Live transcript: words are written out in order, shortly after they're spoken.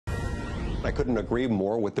I couldn't agree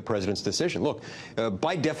more with the president's decision. Look,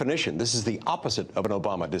 by definition, this is the opposite of an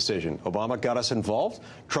Obama decision. Obama got us involved.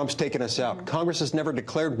 Trump's taken us out. Congress has never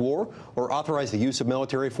declared war or authorized the use of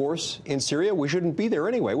military force in Syria. We shouldn't be there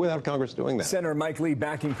anyway without Congress doing that. Senator Mike Lee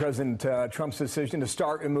backing President Trump's decision to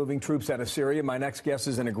start removing troops out of Syria. My next guest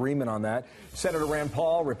is in agreement on that. Senator Rand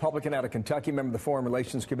Paul, Republican out of Kentucky, member of the Foreign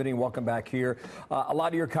Relations Committee. Welcome back here. A lot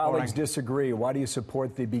of your colleagues disagree. Why do you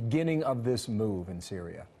support the beginning of this move in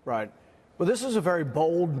Syria? Right. Well, this is a very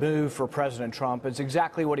bold move for President Trump. It's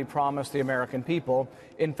exactly what he promised the American people.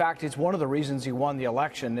 In fact, it's one of the reasons he won the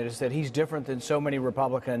election, is that he's different than so many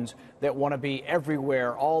Republicans that want to be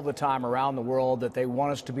everywhere all the time around the world, that they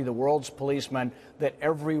want us to be the world's policeman, that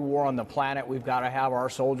every war on the planet we've got to have our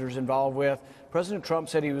soldiers involved with. President Trump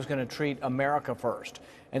said he was going to treat America first.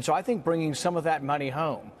 And so I think bringing some of that money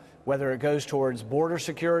home, whether it goes towards border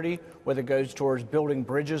security, whether it goes towards building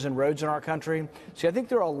bridges and roads in our country. See, I think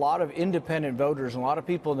there are a lot of independent voters and a lot of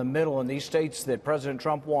people in the middle in these states that President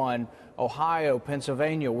Trump won, Ohio,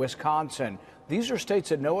 Pennsylvania, Wisconsin. These are states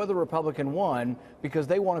that no other Republican won because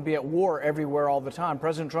they want to be at war everywhere all the time.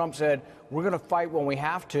 President Trump said, we're going to fight when we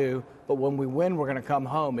have to, but when we win, we're going to come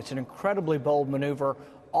home. It's an incredibly bold maneuver.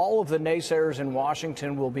 All of the naysayers in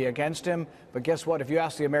Washington will be against him. But guess what? If you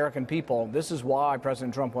ask the American people, this is why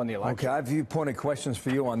President Trump won the election. Okay, I have a few pointed questions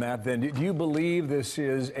for you on that then. Do you believe this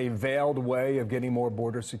is a veiled way of getting more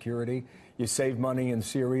border security? You save money in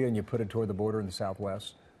Syria and you put it toward the border in the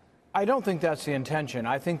southwest? I don't think that's the intention.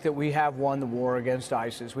 I think that we have won the war against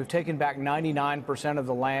ISIS. We've taken back 99% of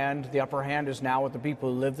the land. The upper hand is now with the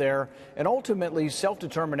people who live there. And ultimately,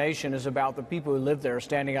 self-determination is about the people who live there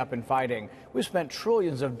standing up and fighting. We've spent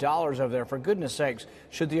trillions of dollars over there. For goodness sakes,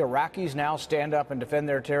 should the Iraqis now stand up and defend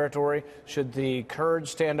their territory? Should the Kurds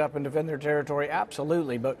stand up and defend their territory?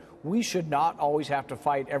 Absolutely. But we should not always have to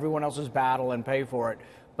fight everyone else's battle and pay for it.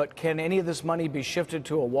 But can any of this money be shifted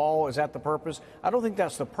to a wall? Is that the purpose? I don't think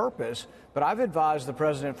that's the purpose. But I've advised the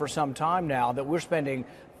president for some time now that we're spending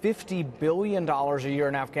 $50 billion a year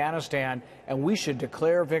in Afghanistan, and we should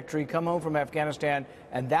declare victory, come home from Afghanistan,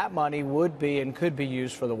 and that money would be and could be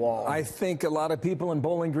used for the wall. I think a lot of people in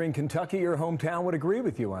Bowling Green, Kentucky, your hometown, would agree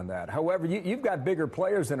with you on that. However, you've got bigger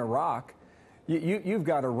players in Iraq. You've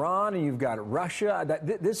got Iran and you've got Russia.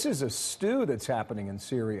 This is a stew that's happening in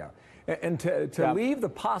Syria. And to leave the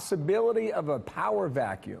possibility of a power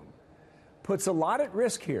vacuum puts a lot at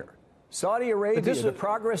risk here. Saudi Arabia, the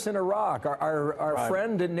progress in Iraq, our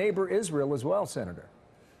friend and neighbor Israel as well, Senator.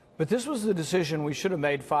 But this was the decision we should have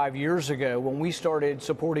made 5 years ago when we started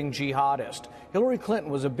supporting jihadists. Hillary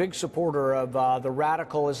Clinton was a big supporter of the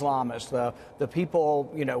radical Islamists, the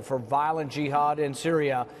people, you know, for violent jihad in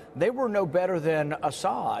Syria. They were no better than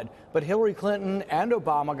Assad. But Hillary Clinton and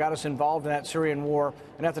Obama got us involved in that Syrian war.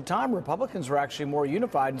 And at the time, Republicans were actually more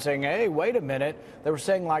unified and saying, hey, wait a minute. They were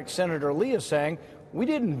saying, like Senator Lee is saying, we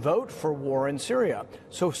didn't vote for war in Syria.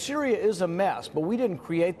 So Syria is a mess, but we didn't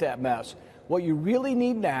create that mess. What you really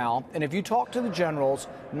need now, and if you talk to the generals,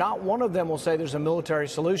 not one of them will say there's a military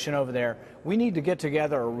solution over there. We need to get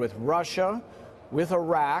together with Russia, with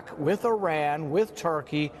Iraq, with Iran, with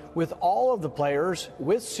Turkey, with all of the players,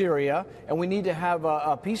 with Syria, and we need to have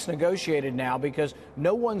a peace negotiated now because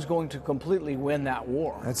no one's going to completely win that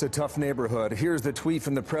war. That's a tough neighborhood. Here's the tweet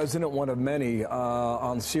from the president, one of many,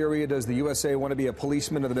 on Syria. Does the USA want to be a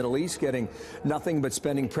policeman of the Middle East, getting nothing but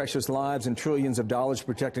spending precious lives and trillions of dollars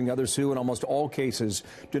protecting others who, in almost all cases,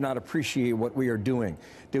 do not appreciate what we are doing?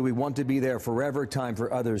 Do we want to be there forever? Time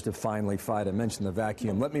for others to finally fight. I mentioned the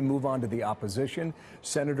vacuum. Let me move on to the opposition.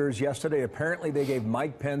 Senators yesterday, apparently they gave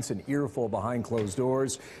Mike Pence an earful behind closed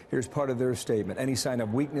doors. Here's part of their statement. Any sign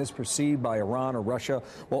of weakness perceived by Iran or Russia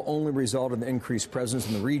will only result in an increased presence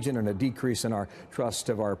in the region and a decrease in our trust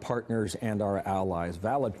of our partners and our allies.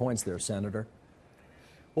 Valid points there, Senator.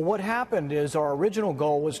 Well, what happened is our original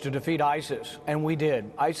goal was to defeat ISIS, and we did.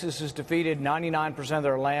 ISIS is defeated, 99% of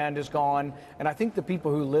their land is gone, and I think the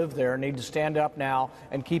people who live there need to stand up now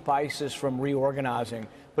and keep ISIS from reorganizing.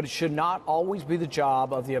 But it should not always be the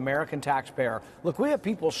job of the American taxpayer. Look, we have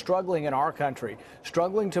people struggling in our country,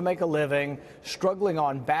 struggling to make a living, struggling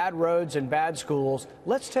on bad roads and bad schools.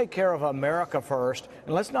 Let's take care of America first,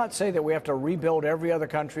 and let's not say that we have to rebuild every other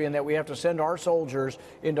country and that we have to send our soldiers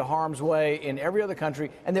into harm's way in every other country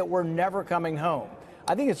and that we're never coming home.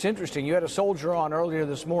 I think it's interesting. You had a soldier on earlier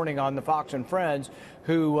this morning on the Fox and Friends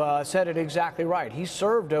who said it exactly right. He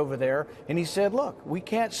served over there, and he said, look, we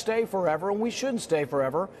can't stay forever, and we shouldn't stay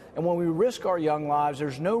forever. And when we risk our young lives,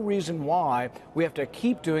 there's no reason why we have to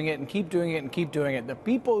keep doing it and keep doing it and keep doing it. The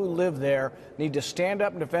people who live there need to stand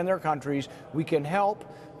up and defend their countries. We can help.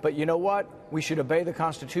 But you know what? We should obey the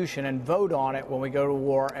Constitution and vote on it when we go to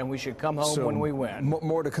war, and we should come home when we win.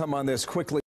 More to come on this quickly.